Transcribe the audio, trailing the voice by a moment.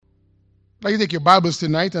Like you take your Bibles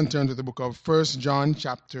tonight and turn to the book of 1 John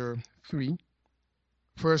chapter 3.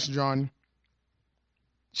 1 John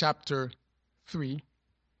chapter 3.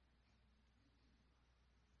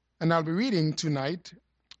 And I'll be reading tonight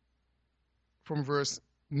from verse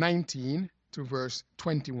 19 to verse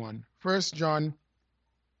 21. 1 John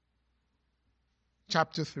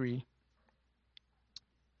chapter 3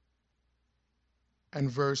 and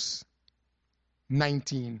verse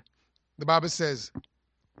 19. The Bible says,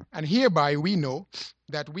 "And hereby we know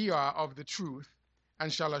that we are of the truth,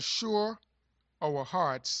 and shall assure our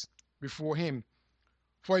hearts before him.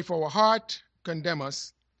 For if our heart condemn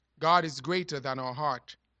us, God is greater than our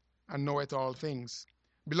heart, and knoweth all things.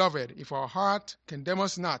 Beloved, if our heart condemn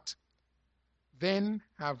us not, then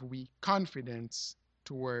have we confidence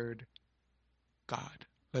toward God."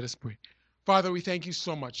 Let us pray. Father, we thank you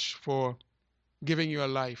so much for giving your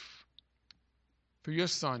life through your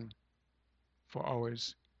Son for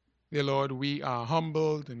ours. Dear Lord, we are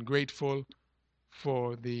humbled and grateful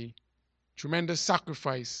for the tremendous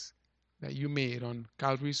sacrifice that you made on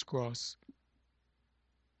Calvary's cross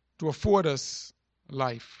to afford us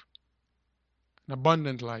life, an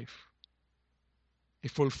abundant life, a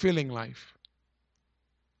fulfilling life,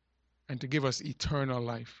 and to give us eternal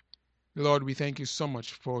life. Lord, we thank you so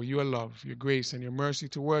much for your love, your grace, and your mercy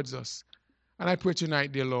towards us. And I pray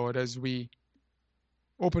tonight, dear Lord, as we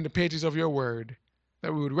open the pages of your word,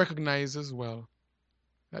 that we would recognize as well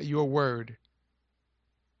that your word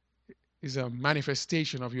is a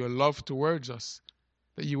manifestation of your love towards us,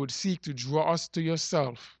 that you would seek to draw us to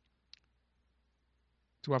yourself,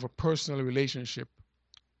 to have a personal relationship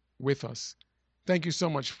with us. Thank you so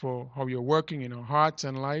much for how you're working in our hearts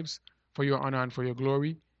and lives, for your honor and for your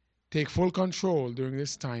glory. Take full control during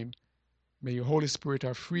this time. May your Holy Spirit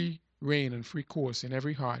have free reign and free course in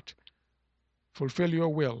every heart. Fulfill your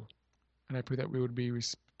will. And I pray that we would be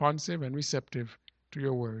responsive and receptive to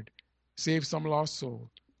your word. Save some lost soul.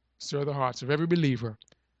 Stir the hearts of every believer.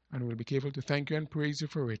 And we'll be careful to thank you and praise you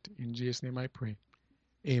for it. In Jesus' name I pray.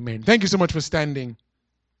 Amen. Thank you so much for standing.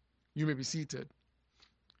 You may be seated.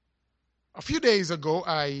 A few days ago,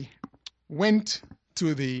 I went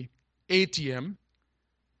to the ATM.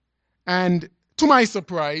 And to my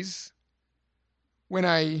surprise, when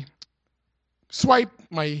I swiped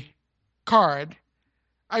my card,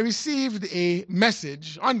 I received a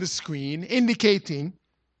message on the screen indicating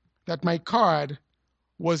that my card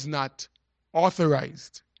was not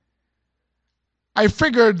authorized. I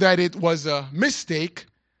figured that it was a mistake,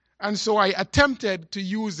 and so I attempted to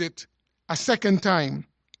use it a second time.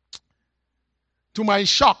 To my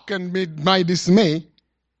shock and my dismay,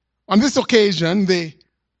 on this occasion, the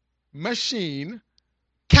machine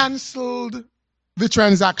canceled the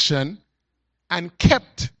transaction and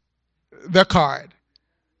kept the card.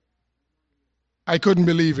 I couldn't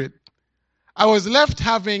believe it. I was left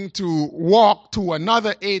having to walk to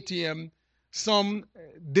another ATM some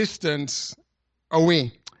distance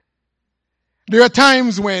away. There are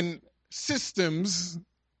times when systems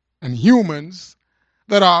and humans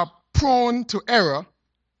that are prone to error,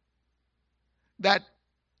 that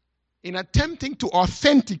in attempting to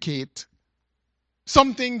authenticate,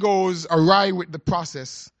 something goes awry with the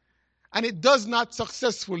process and it does not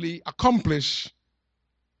successfully accomplish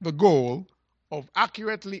the goal of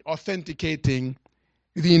accurately authenticating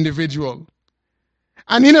the individual.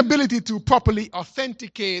 An inability to properly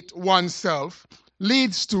authenticate oneself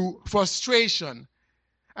leads to frustration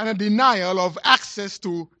and a denial of access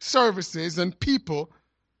to services and people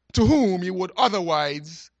to whom you would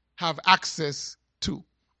otherwise have access to.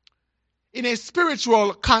 In a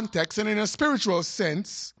spiritual context and in a spiritual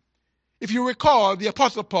sense, if you recall the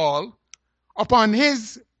Apostle Paul, upon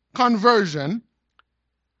his conversion,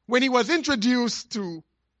 when he was introduced to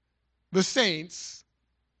the saints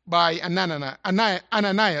by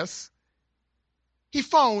Ananias, he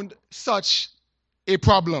found such a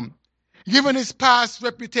problem. Given his past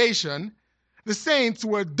reputation, the saints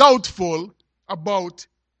were doubtful about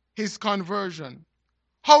his conversion.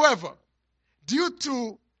 However, due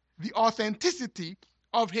to the authenticity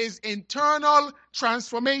of his internal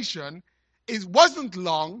transformation, it wasn't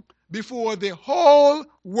long before the whole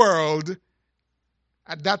world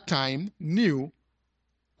at that time knew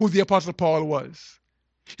who the Apostle Paul was.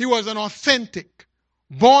 He was an authentic,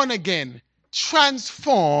 born again,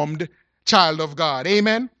 transformed child of God.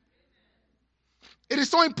 Amen? It is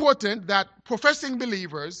so important that professing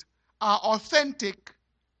believers are authentic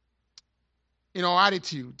in our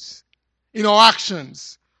attitudes, in our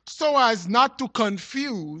actions, so as not to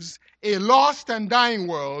confuse a lost and dying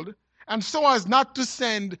world, and so as not to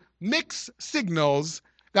send mixed signals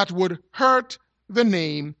that would hurt the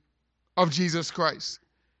name of Jesus Christ.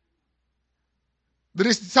 the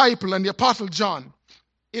disciple and the apostle John,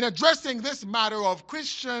 in addressing this matter of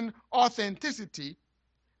Christian authenticity,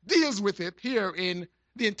 deals with it here in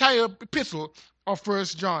the entire epistle of 1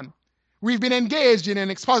 John. We've been engaged in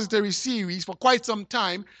an expository series for quite some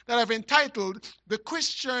time that I've entitled The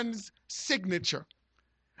Christian's Signature.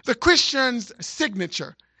 The Christian's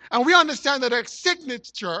Signature. And we understand that a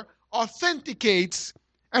signature authenticates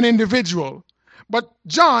an individual. But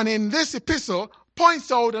John, in this epistle,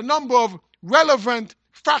 points out a number of relevant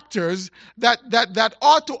factors that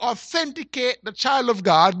ought to authenticate the child of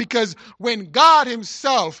God, because when God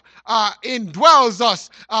himself indwells us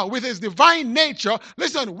with his divine nature,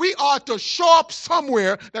 listen, we ought to show up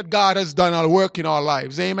somewhere that God has done a work in our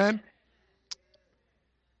lives. Amen?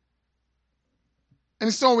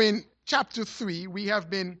 And so in chapter 3, we have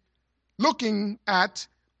been looking at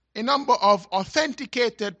a number of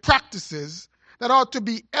authenticated practices that ought to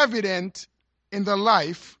be evident in the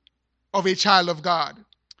life of a child of God.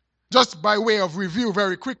 Just by way of review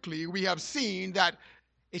very quickly, we have seen that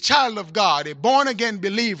a child of God, a born-again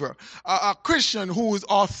believer, a Christian who is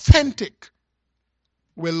authentic,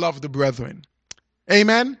 will love the brethren.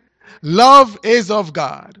 Amen? Love is of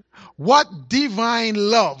God. What divine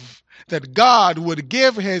love that God would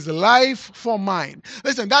give his life for mine.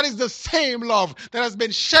 Listen, that is the same love that has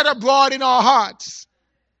been shed abroad in our hearts.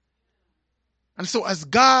 And so as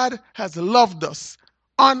God has loved us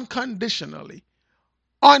unconditionally,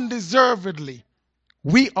 undeservedly,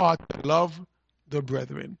 we ought to love the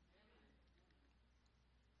brethren.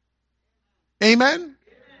 Amen?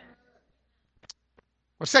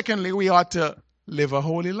 But secondly, we ought to live a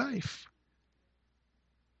holy life.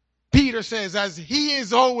 Peter says, as he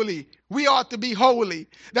is holy, we ought to be holy.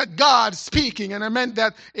 That God speaking, and I meant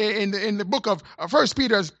that in the book of 1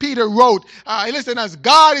 Peter, as Peter wrote, listen, as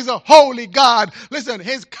God is a holy God, listen,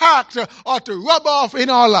 his character ought to rub off in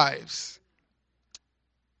our lives.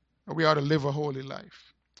 We ought to live a holy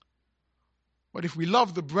life. But if we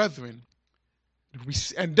love the brethren, if we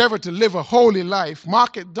endeavor to live a holy life,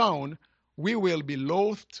 mark it down, we will be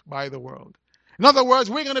loathed by the world. In other words,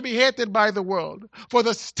 we're going to be hated by the world for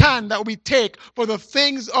the stand that we take for the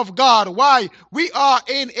things of God. Why? We are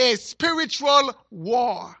in a spiritual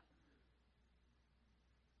war.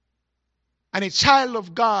 And a child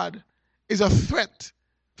of God is a threat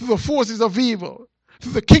to the forces of evil, to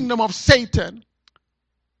the kingdom of Satan.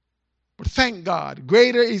 But thank God,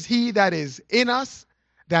 greater is he that is in us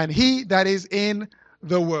than he that is in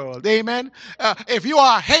the world. Amen. If you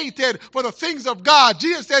are hated for the things of God,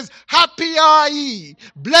 Jesus says, happy are ye,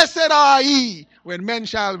 blessed are ye, when men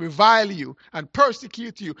shall revile you and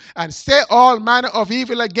persecute you and say all manner of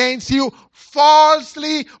evil against you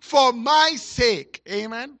falsely for my sake.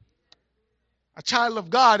 Amen. A child of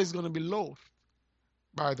God is going to be loathed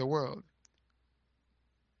by the world.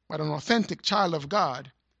 But an authentic child of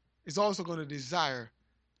God is also going to desire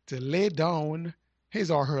to lay down his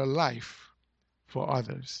or her life for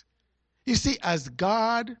others. You see, as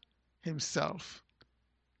God himself,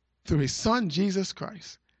 through his son Jesus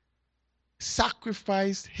Christ,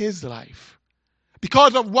 sacrificed his life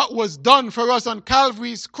because of what was done for us on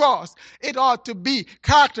Calvary's cross, it ought to be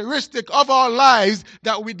characteristic of our lives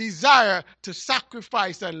that we desire to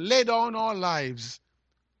sacrifice and lay down our lives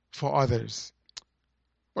for others.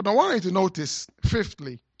 But I want you to notice,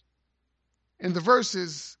 fifthly, in the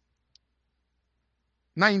verses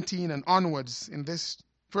 19 and onwards in this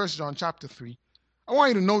 1 John chapter 3, I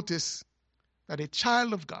want you to notice that a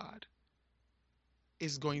child of God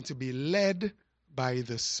is going to be led by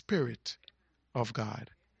the Spirit of God.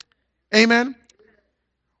 Amen?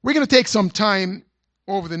 We're going to take some time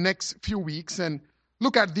over the next few weeks and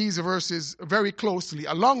look at these verses very closely,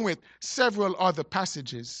 along with several other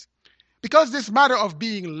passages. Because this matter of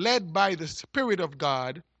being led by the Spirit of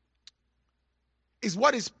God is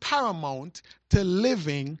what is paramount to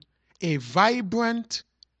living a vibrant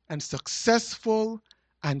and successful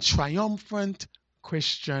and triumphant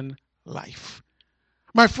Christian life.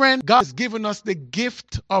 My friend, God has given us the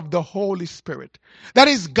gift of the Holy Spirit. That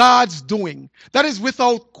is God's doing. That is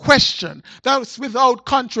without question. That is without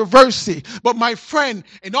controversy. But my friend,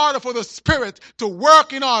 in order for the Spirit to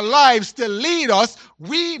work in our lives, to lead us,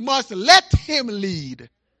 we must let him lead.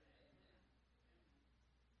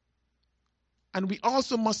 And we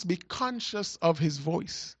also must be conscious of his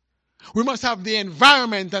voice. We must have the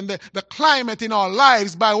environment and the climate in our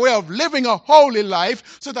lives by way of living a holy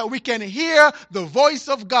life so that we can hear the voice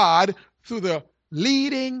of God through the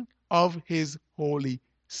leading of his Holy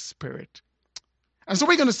Spirit. And so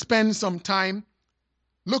we're going to spend some time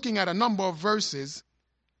looking at a number of verses.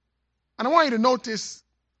 And I want you to notice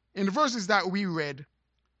in the verses that we read,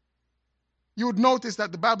 you would notice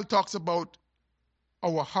that the Bible talks about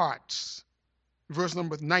our hearts. Verse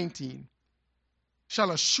number 19.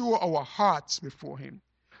 Shall assure our hearts before him.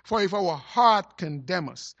 For if our heart condemn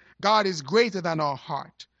us, God is greater than our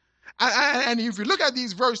heart. And if you look at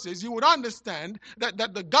these verses, you would understand that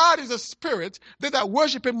the God is a spirit. That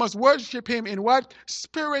worship him must worship him in what?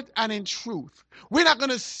 Spirit and in truth. We're not going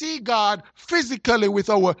to see God physically with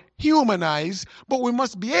our human eyes, but we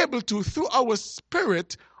must be able to, through our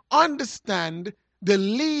spirit, understand the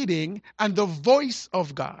leading and the voice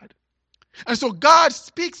of God. And so God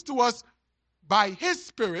speaks to us by his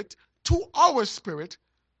spirit to our spirit.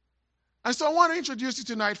 And so I want to introduce you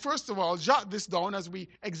tonight, first of all, jot this down as we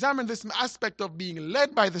examine this aspect of being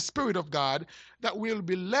led by the Spirit of God, that we'll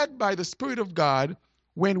be led by the Spirit of God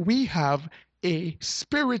when we have a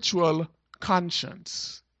spiritual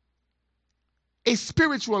conscience. A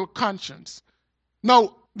spiritual conscience.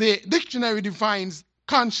 Now, the dictionary defines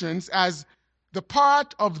conscience as the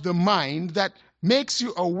part of the mind that makes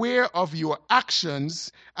you aware of your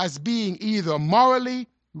actions as being either morally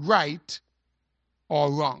right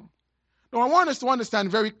or wrong. Now, I want us to understand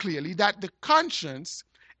very clearly that the conscience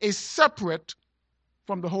is separate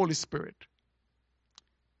from the Holy Spirit.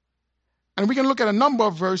 And we can look at a number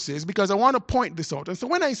of verses because I want to point this out. And so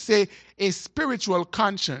when I say a spiritual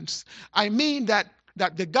conscience, I mean that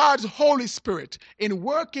the God's Holy Spirit, in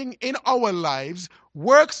working in our lives,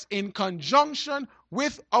 works in conjunction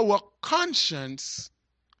with our conscience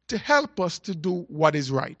to help us to do what is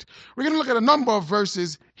right. We're going to look at a number of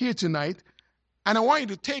verses here tonight. And I want you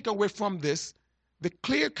to take away from this the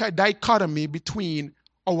clear dichotomy between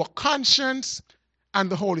our conscience and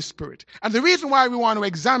the Holy Spirit. And the reason why we want to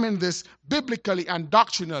examine this biblically and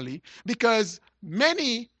doctrinally, because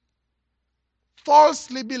many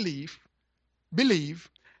falsely believe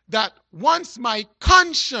that once my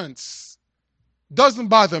conscience doesn't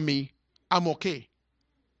bother me, I'm okay.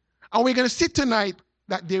 And we're going to see tonight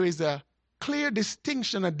that there is a clear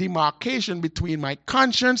distinction, a demarcation between my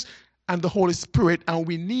conscience and the Holy Spirit, and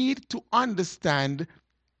we need to understand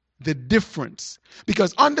the difference,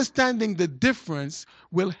 because understanding the difference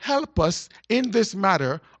will help us in this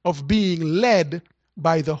matter of being led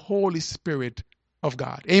by the Holy Spirit of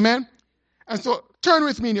God. Amen? And so turn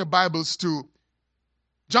with me in your Bibles to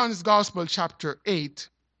John's Gospel chapter 8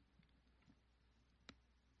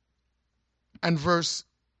 and verse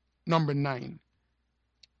number 9.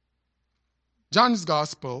 John's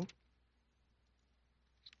Gospel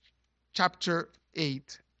chapter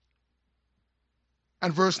 8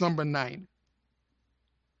 and verse number 9.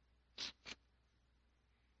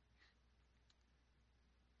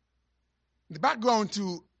 The background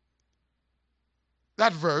to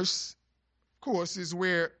that verse, of course, is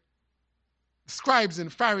where scribes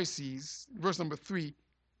and Pharisees, verse number 3,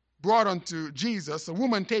 brought unto Jesus a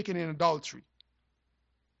woman taken in adultery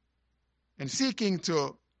and seeking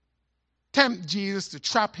to tempt Jesus, to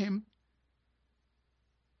trap him.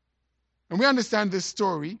 And we understand this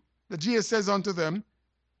story that Jesus says unto them,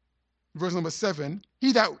 verse number 7,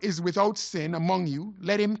 he that is without sin among you,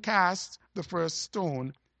 let him cast the first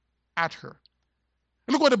stone at her.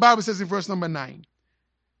 And look what the Bible says in verse number 9.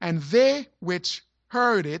 And they which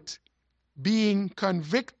heard it, being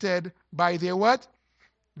convicted by their what?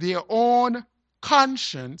 Their own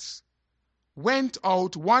conscience, went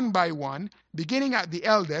out one by one, beginning at the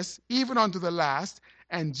eldest, even unto the last,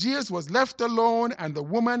 and Jesus was left alone, and the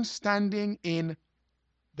woman standing in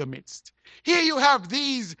the midst. Here you have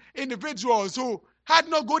these individuals who had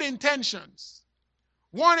no good intentions,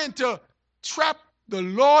 wanting to trap the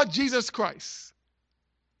Lord Jesus Christ.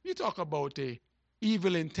 You talk about a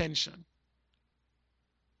evil intention.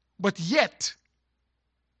 But yet,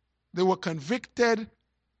 they were convicted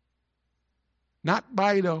not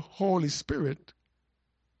by the Holy Spirit,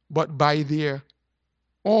 but by their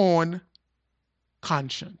own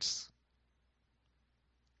conscience.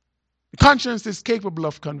 The conscience is capable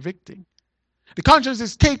of convicting. The conscience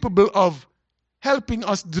is capable of helping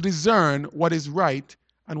us to discern what is right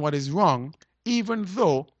and what is wrong, even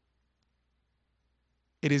though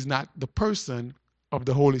it is not the person of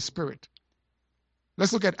the Holy Spirit.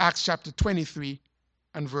 Let's look at Acts chapter 23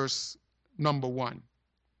 and verse number 1.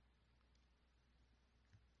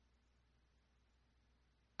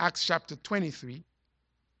 Acts chapter 23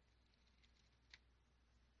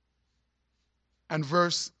 and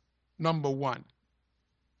verse number 1.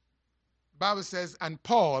 The Bible says, and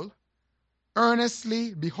Paul,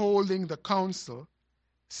 earnestly beholding the council,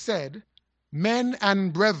 said, men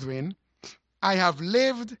and brethren, I have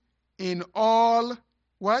lived in all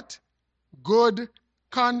what? Good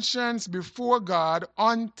conscience before God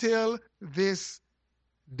until this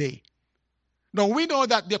day. Now we know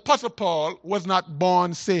that the Apostle Paul was not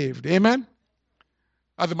born saved. Amen?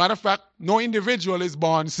 As a matter of fact, no individual is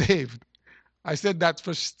born saved. I said that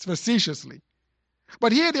facetiously.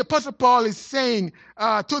 But here the Apostle Paul is saying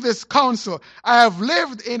to this council, I have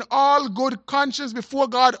lived in all good conscience before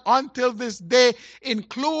God until this day,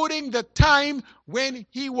 including the time when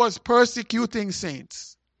he was persecuting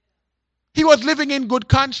saints. He was living in good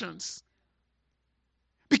conscience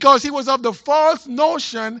because he was of the false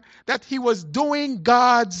notion that he was doing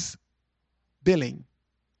God's billing.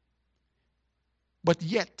 But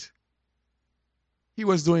yet, he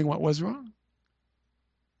was doing what was wrong.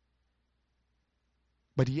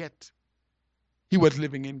 But yet, he was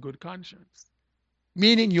living in good conscience.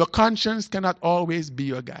 Meaning your conscience cannot always be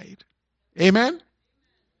your guide. Amen?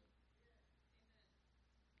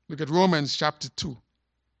 Look at Romans chapter 2.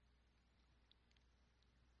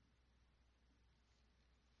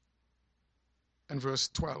 And verse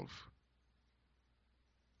 12.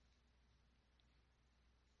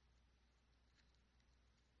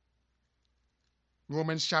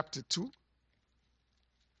 Romans chapter 2.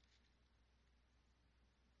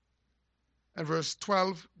 And verse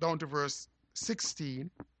 12 down to verse 16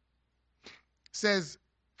 says,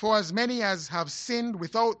 for as many as have sinned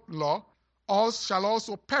without law, all shall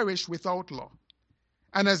also perish without law.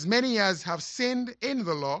 And as many as have sinned in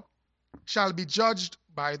the law shall be judged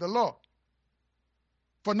by the law.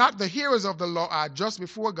 For not the hearers of the law are just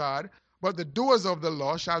before God, but the doers of the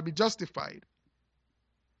law shall be justified.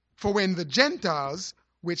 For when the Gentiles,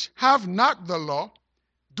 which have not the law,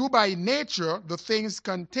 do by nature the things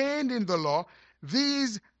contained in the law,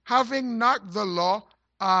 these having not the law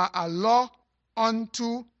are a law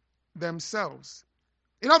unto themselves.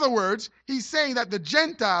 In other words, he's saying that the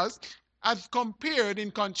Gentiles, as compared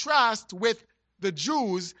in contrast with the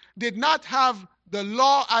Jews, did not have the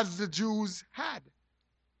law as the Jews had.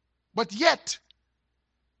 But yet,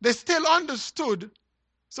 they still understood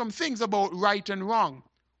some things about right and wrong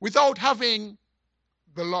without having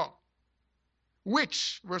the law.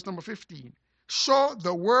 Which, verse number 15, show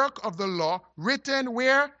the work of the law written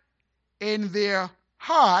where? In their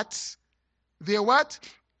hearts, their what?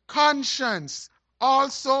 Conscience,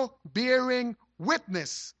 also bearing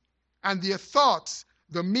witness, and their thoughts,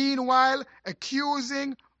 the meanwhile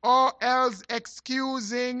accusing or else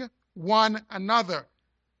excusing one another.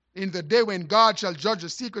 In the day when God shall judge the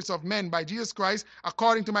secrets of men by Jesus Christ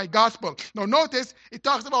according to my gospel. Now notice, it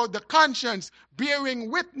talks about the conscience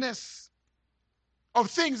bearing witness of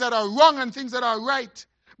things that are wrong and things that are right.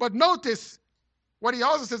 But notice what he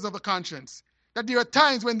also says of the conscience, that there are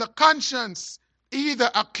times when the conscience either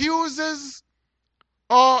accuses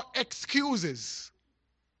or excuses.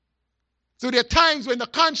 So there are times when the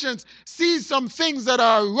conscience sees some things that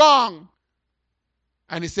are wrong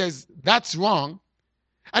and it says, that's wrong.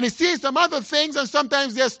 And it sees some other things and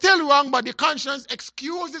sometimes they're still wrong, but the conscience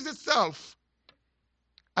excuses itself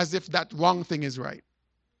as if that wrong thing is right.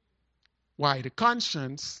 Why? The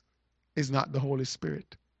conscience is not the Holy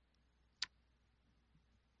Spirit.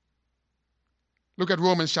 Look at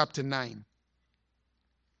Romans chapter 9.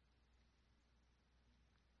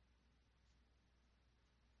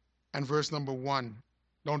 And verse number 1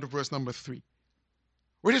 down to verse number 3.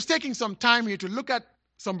 We're just taking some time here to look at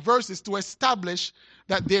some verses to establish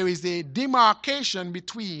that there is a demarcation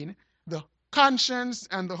between the conscience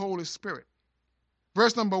and the Holy Spirit.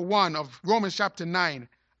 Verse number 1 of Romans chapter 9.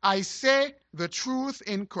 I say the truth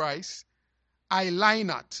in Christ, I lie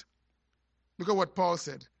not. Look at what Paul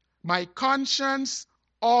said. My conscience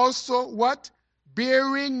also what?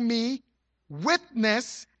 Bearing me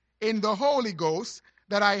witness in the Holy Ghost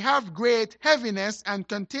that I have great heaviness and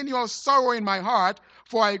continual sorrow in my heart,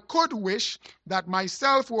 for I could wish that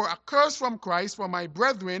myself were accursed from Christ for my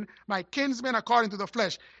brethren, my kinsmen according to the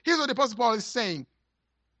flesh. Here's what the Apostle Paul is saying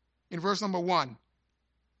in verse number 1.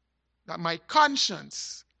 That my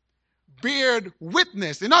conscience bared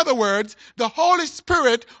witness. In other words, the Holy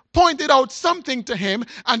Spirit pointed out something to him,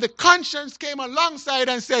 and the conscience came alongside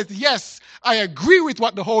and said, yes, I agree with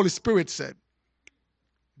what the Holy Spirit said.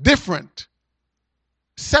 Different.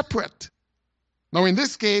 Separate. Now in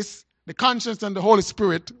this case, the conscience and the Holy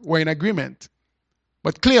Spirit were in agreement.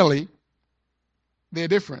 But clearly, they're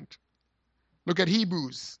different. Look at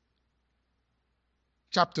Hebrews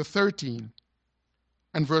chapter 13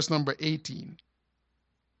 and verse number 18.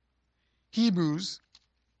 Hebrews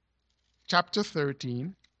chapter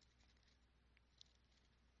 13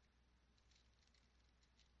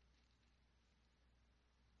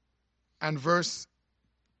 and verse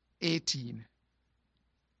 18.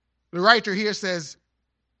 The writer here says,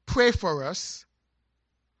 pray for us,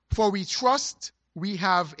 for we trust we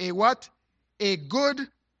have a what? A good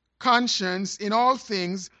conscience in all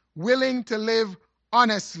things, willing to live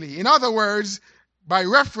honestly. In other words, by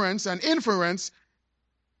reference and inference,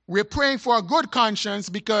 we're praying for a good conscience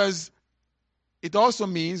because it also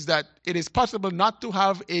means that it is possible not to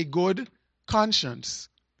have a good conscience.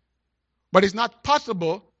 But it's not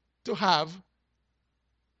possible to have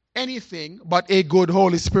anything but a good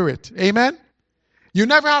Holy Spirit. Amen? You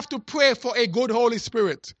never have to pray for a good Holy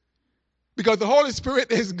Spirit because the Holy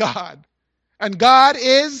Spirit is God. And God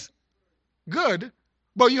is good,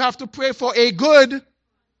 but you have to pray for a good,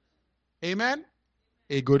 amen,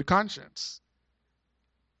 a good conscience.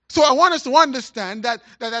 So I want us to understand that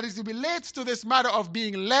as it relates to this matter of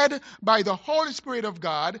being led by the Holy Spirit of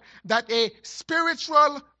God, that a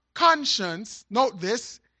spiritual conscience, note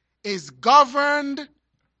this, is governed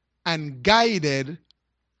and guided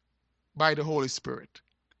by the Holy Spirit.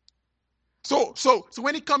 So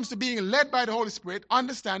when it comes to being led by the Holy Spirit,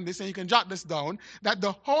 understand this, and you can jot this down, that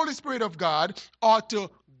the Holy Spirit of God ought to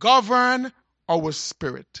govern our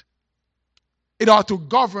spirit. It ought to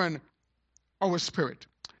govern our spirit.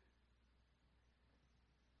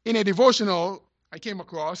 In a devotional I came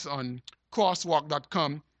across on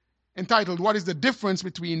crosswalk.com entitled, "What is the difference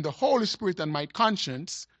between the Holy Spirit and my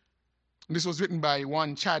conscience?" And this was written by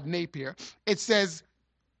one Chad Napier. It says,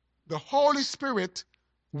 the Holy Spirit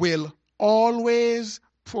will always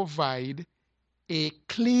provide a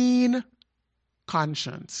clean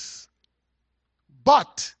conscience.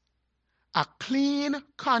 But a clean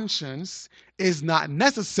conscience is not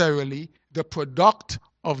necessarily the product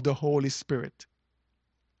of the Holy Spirit.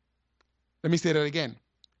 Let me say that again.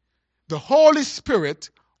 The Holy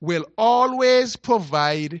Spirit will always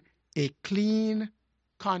provide a clean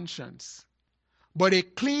conscience. But a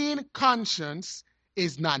clean conscience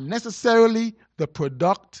is not necessarily the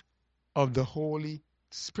product of the Holy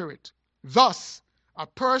Spirit. Thus, a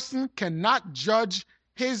person cannot judge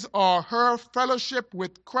his or her fellowship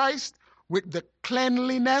with Christ with the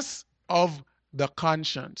cleanliness of the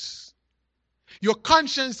conscience. Your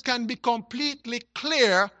conscience can be completely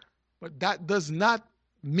clear, but that does not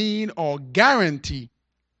mean or guarantee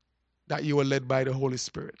that you are led by the Holy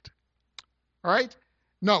Spirit. All right?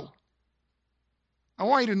 Now, I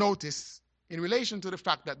want you to notice, in relation to the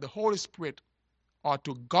fact that the Holy Spirit ought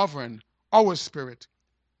to govern our spirit,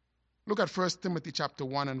 look at 1 Timothy chapter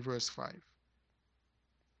 1 and verse 5.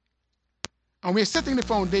 And we're setting the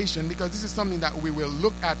foundation because this is something that we will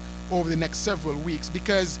look at over the next several weeks,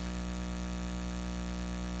 because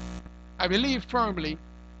I believe firmly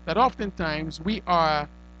that oftentimes we are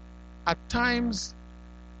at times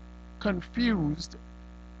confused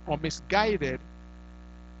or misguided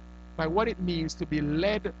by what it means to be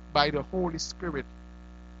led by the Holy Spirit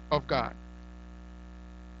of God.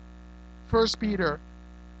 1 Timothy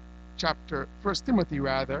chapter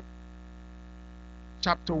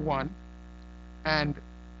 1 and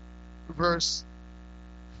verse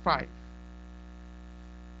 5.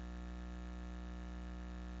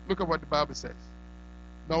 Look at what the Bible says.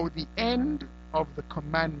 Now the end of the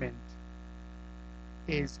commandment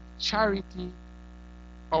is charity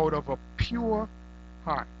out of a pure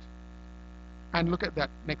heart. And look at that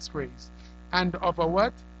next phrase. And of a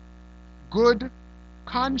what? Good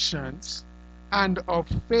conscience and of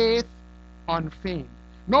faith unfeigned.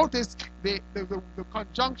 Notice the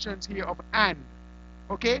conjunctions here of and.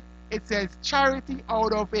 Okay? It says charity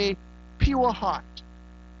out of a pure heart.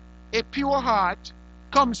 A pure heart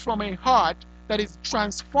comes from a heart that is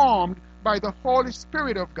transformed by the Holy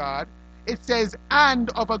Spirit of God. It says, and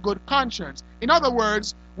of a good conscience. In other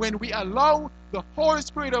words, when we allow the Holy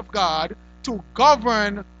Spirit of God to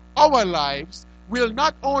govern our lives, we'll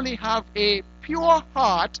not only have a pure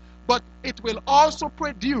heart, but it will also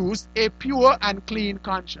produce a pure and clean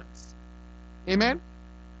conscience. Amen?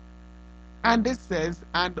 And it says,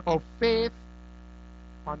 and of faith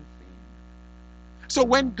unfeigned. So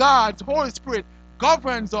when God's Holy Spirit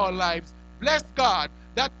governs our lives, bless God,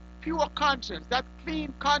 that pure conscience, that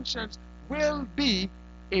clean conscience will be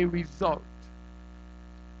a result.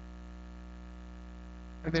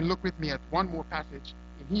 And then look with me at one more passage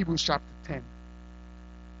in Hebrews chapter 10.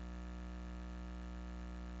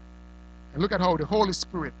 And look at how the Holy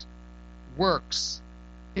Spirit works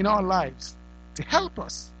in our lives to help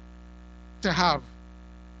us to have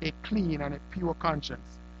a clean and a pure conscience.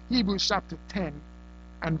 Hebrews chapter 10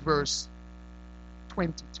 and verse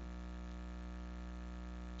 22.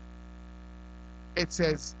 It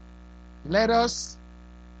says, let us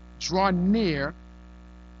draw near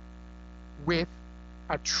with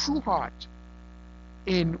a true heart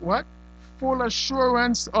in what? Full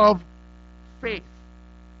assurance of faith.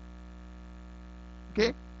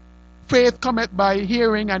 Okay? Faith cometh by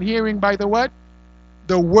hearing, and hearing by the what?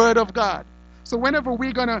 The word of God. So whenever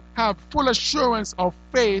we're going to have full assurance of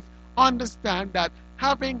faith, understand that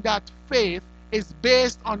having that faith is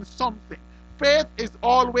based on something. Faith is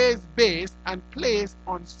always based and placed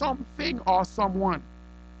on something or someone.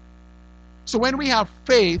 So when we have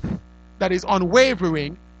faith that is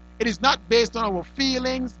unwavering, it is not based on our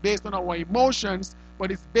feelings, based on our emotions,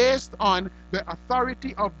 but it's based on the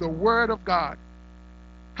authority of the Word of God.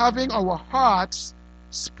 Having our hearts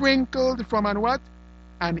sprinkled from an what?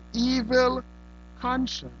 An evil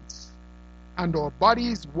conscience, and our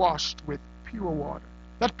bodies washed with pure water.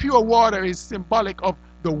 That pure water is symbolic of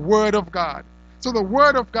the Word of God. So the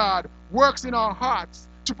Word of God works in our hearts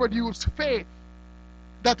to produce faith.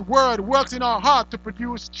 That Word works in our heart to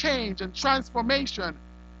produce change and transformation. And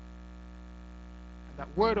that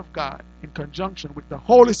Word of God, in conjunction with the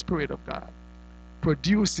Holy Spirit of God,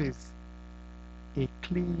 produces a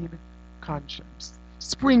clean conscience,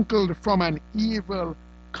 sprinkled from an evil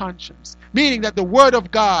conscience. Meaning that the Word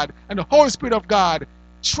of God and the Holy Spirit of God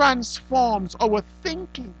transforms our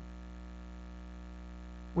thinking,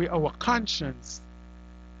 where our conscience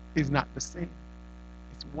is not the same.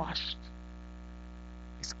 It's washed,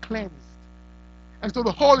 it's cleansed. And so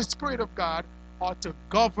the Holy Spirit of God ought to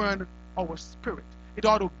govern our spirit. It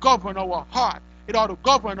ought to govern our heart. It ought to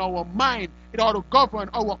govern our mind. It ought to govern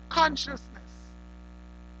our consciousness.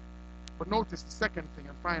 But notice the second thing,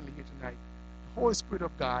 and finally here tonight, the Holy Spirit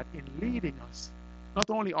of God in leading us not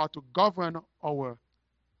only ought to govern our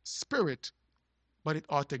spirit, but it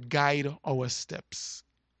ought to guide our steps.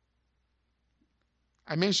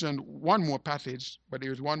 I mentioned one more passage, but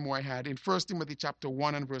there is one more I had in 1 Timothy chapter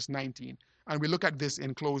 1 and verse 19. And we look at this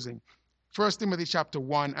in closing. 1 Timothy chapter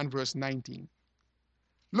 1 and verse 19.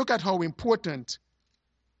 Look at how important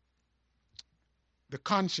the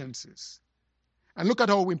conscience is. And look at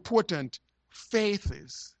how important faith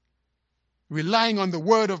is. Relying on the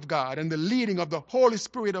Word of God and the leading of the Holy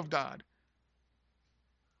Spirit of God.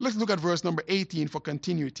 Let's look at verse number 18 for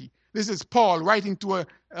continuity. This is Paul writing to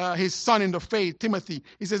his son in the faith, Timothy.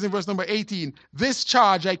 He says in verse number 18, "This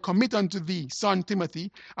charge I commit unto thee, son Timothy,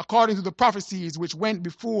 according to the prophecies which went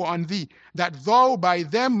before on thee, that thou by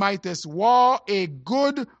them mightest war a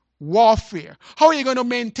good warfare." How are you going to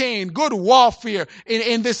maintain good warfare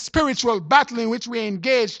in this spiritual battle in which we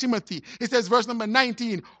engage, Timothy? It says, verse number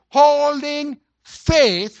 19, "Holding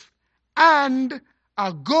faith and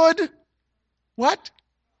a good," what?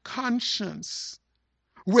 "conscience,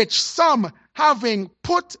 which some, having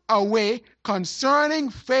put away concerning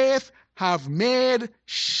faith, have made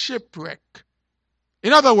shipwreck."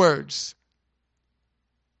 In other words,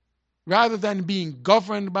 rather than being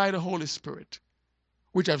governed by the Holy Spirit,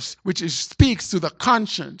 which speaks to the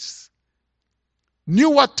conscience, knew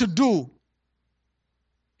what to do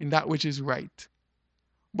in that which is right,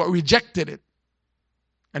 but rejected it,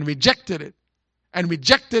 and rejected it, and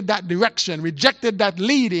rejected that direction, rejected that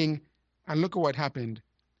leading, and look at what happened.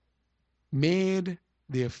 Made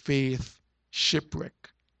their faith shipwreck,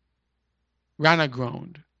 ran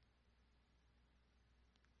aground,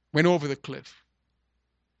 went over the cliff,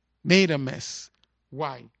 made a mess.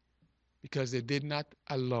 Why? Because they did not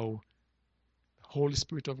allow the Holy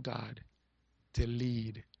Spirit of God to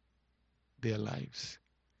lead their lives.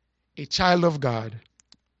 A child of God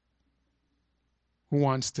who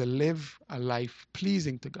wants to live a life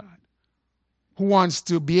pleasing to God, who wants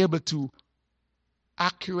to be able to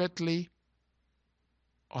accurately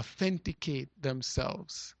authenticate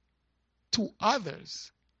themselves to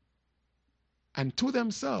others and to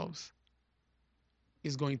themselves,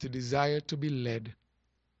 is going to desire to be led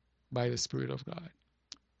by the Spirit of God.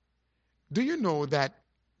 Do you know that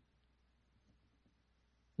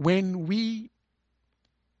when we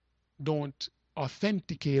don't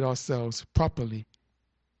authenticate ourselves properly,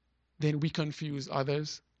 then we confuse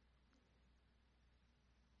others?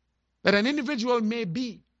 That an individual may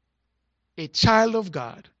be a child of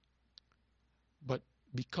God, but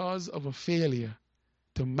because of a failure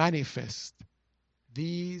to manifest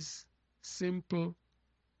these simple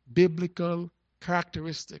biblical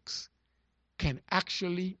characteristics, can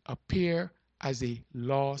actually appear as a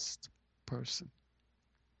lost person.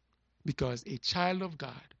 Because a child of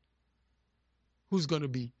God who's going to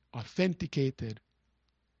be authenticated,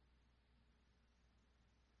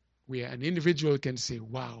 where an individual can say,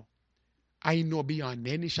 wow, I know beyond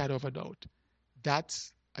any shadow of a doubt,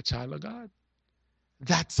 that's a child of God.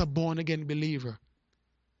 That's a born-again believer,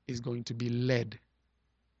 is going to be led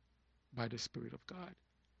by the Spirit of God.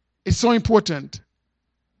 It's so important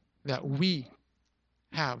that we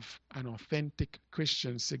have an authentic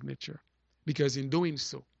Christian signature, because in doing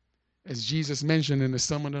so, as Jesus mentioned in the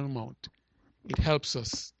Sermon on the Mount, it helps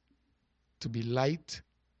us to be light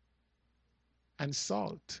and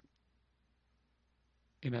salt.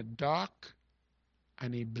 in a dark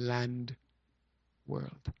and a bland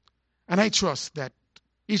world. And I trust that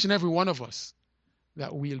each and every one of us,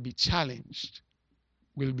 that we'll be challenged,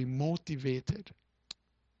 will be motivated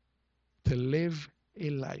to live a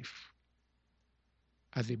life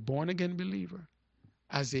as a born-again believer,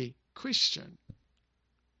 as a Christian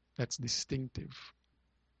that's distinctive,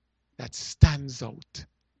 that stands out.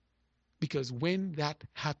 Because when that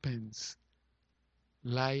happens,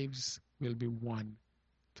 lives will be won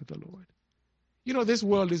to the Lord. You know, this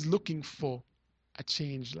world is looking for a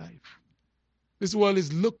changed life. This world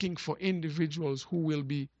is looking for individuals who will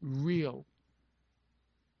be real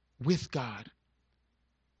with God,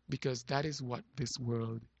 because that is what this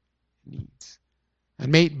world needs.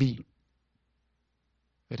 And may it be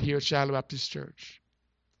that here at Shiloh Baptist Church,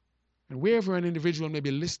 and wherever an individual may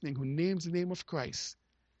be listening who names the name of Christ,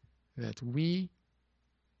 that we,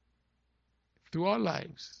 through our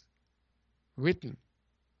lives, written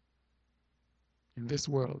in this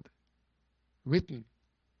world, written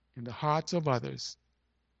in the hearts of others,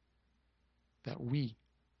 that we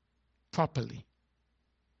properly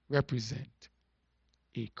represent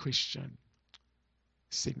a Christian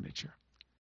signature.